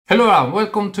Hello and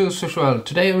welcome to Social.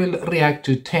 Today we'll react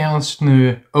to TAEYEON's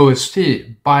new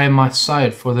OST, By My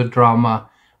Side, for the drama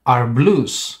Our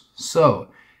Blues. So,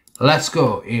 let's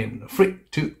go in 3,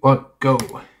 2, 1, go.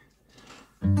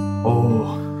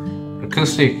 Oh,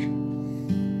 acoustic.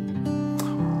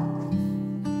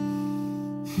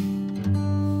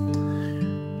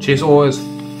 She's always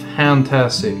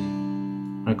fantastic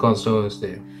when it comes to OST.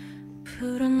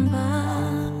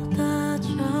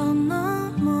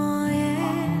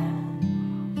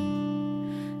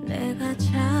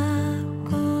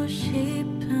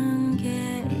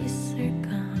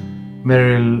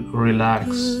 Very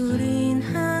relaxed.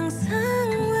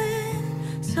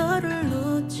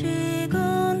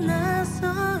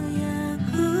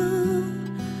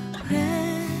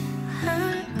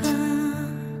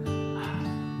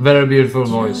 Very beautiful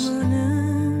voice.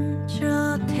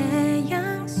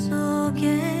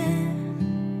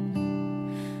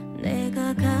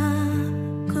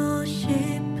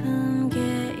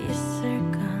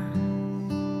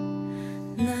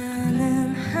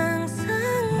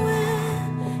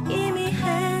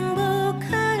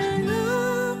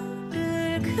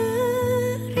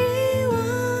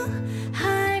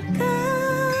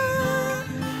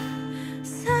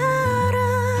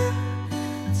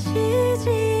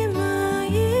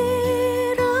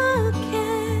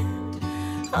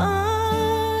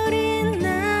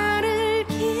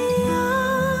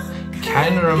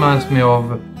 Kind of reminds me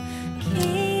of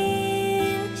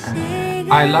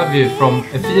I Love You from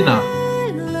Athena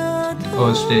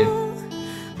OST.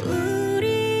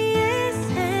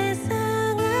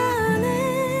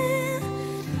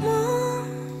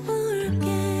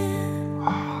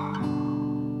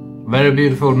 Very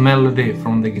beautiful melody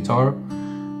from the guitar,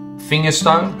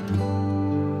 fingerstyle.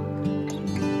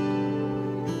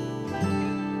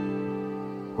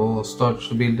 Och starts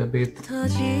to build a bit.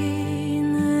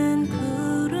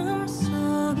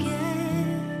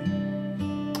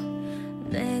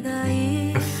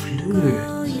 A flute.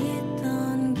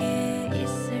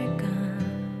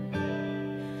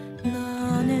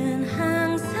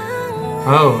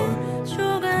 Oh.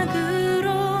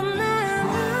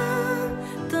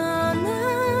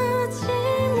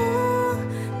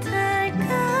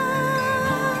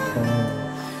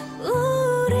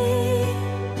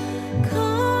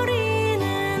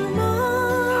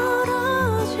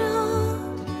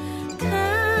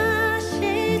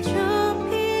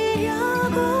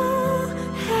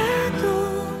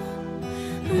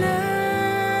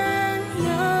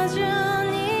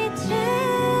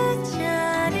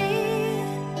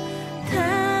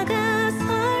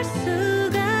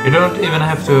 You don't even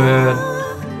have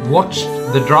to watch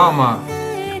the drama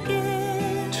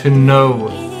to know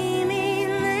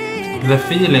the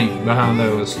feeling behind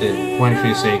the OST when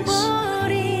she sings.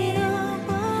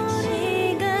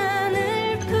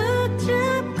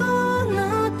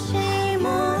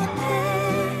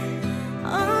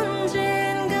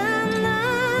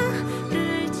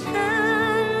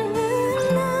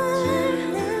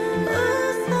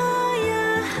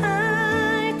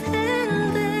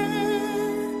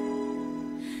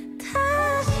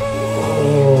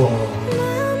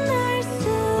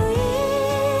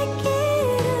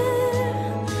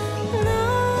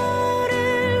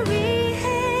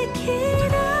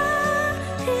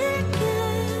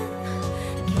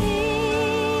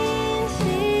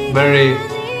 Very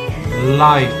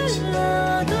light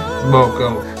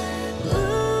vocal.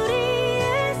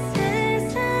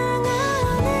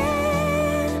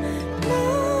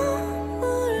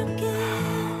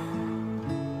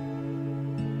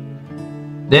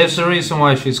 There's a reason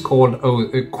why she's called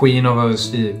Queen of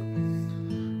OST.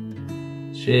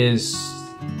 She's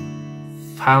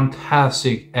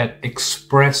fantastic at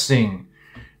expressing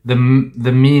the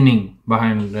meaning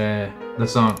behind the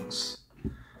songs.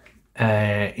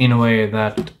 In a way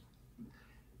that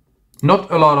not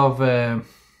a lot of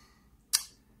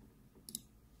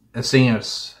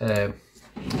singers I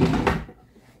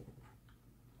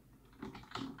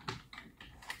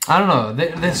don't know,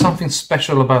 there's something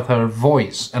special about her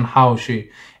voice and how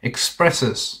she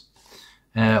expresses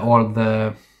all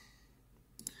the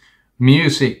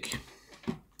music,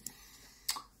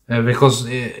 because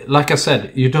like I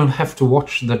said, you don't have to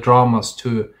watch the dramas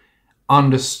to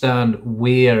understand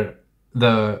where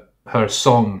her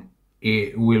song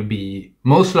will be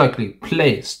most likely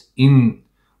placed in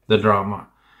the drama.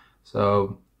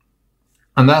 So,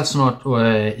 and that's not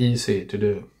easy to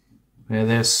do.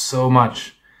 There's so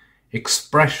much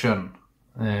expression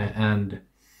and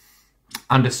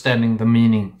understanding the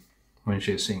meaning when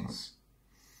she sings.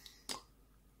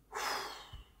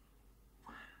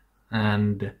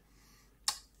 And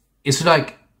it's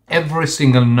like every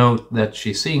single note that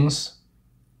she sings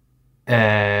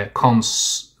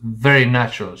comes very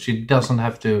natural. She doesn't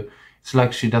have to, it's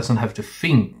like she doesn't have to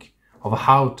think of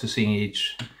how to sing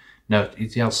each note. It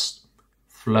just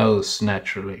flows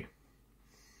naturally.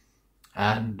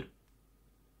 And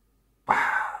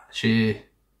she's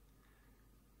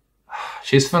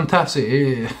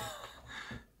fantastic.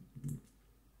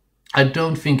 I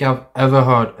don't think I've ever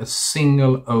heard a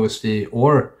single OST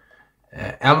or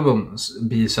album's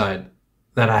B-side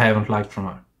that I haven't liked from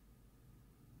her.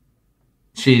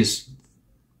 She's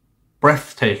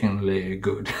breathtakingly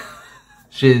good.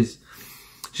 she's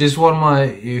one of my,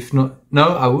 if not,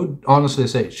 no, I would honestly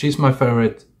say she's my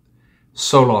favorite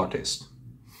solo artist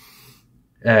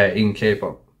in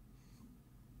K-pop.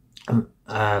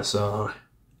 So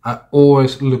I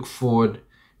always look forward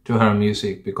to her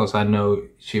music because I know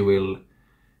she will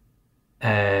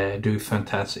do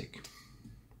fantastic.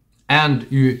 And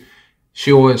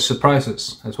she always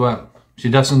surprises as well. She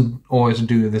doesn't always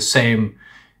do the same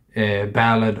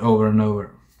ballad over and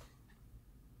over,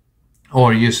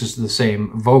 or uses the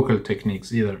same vocal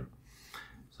techniques either.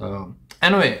 So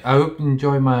anyway, I hope you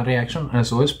enjoy my reaction.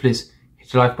 As always, please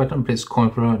hit the like button, please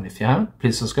comment below, and if you haven't,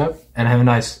 please subscribe, and have a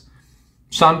nice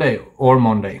Sunday or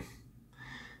Monday.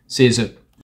 See you soon.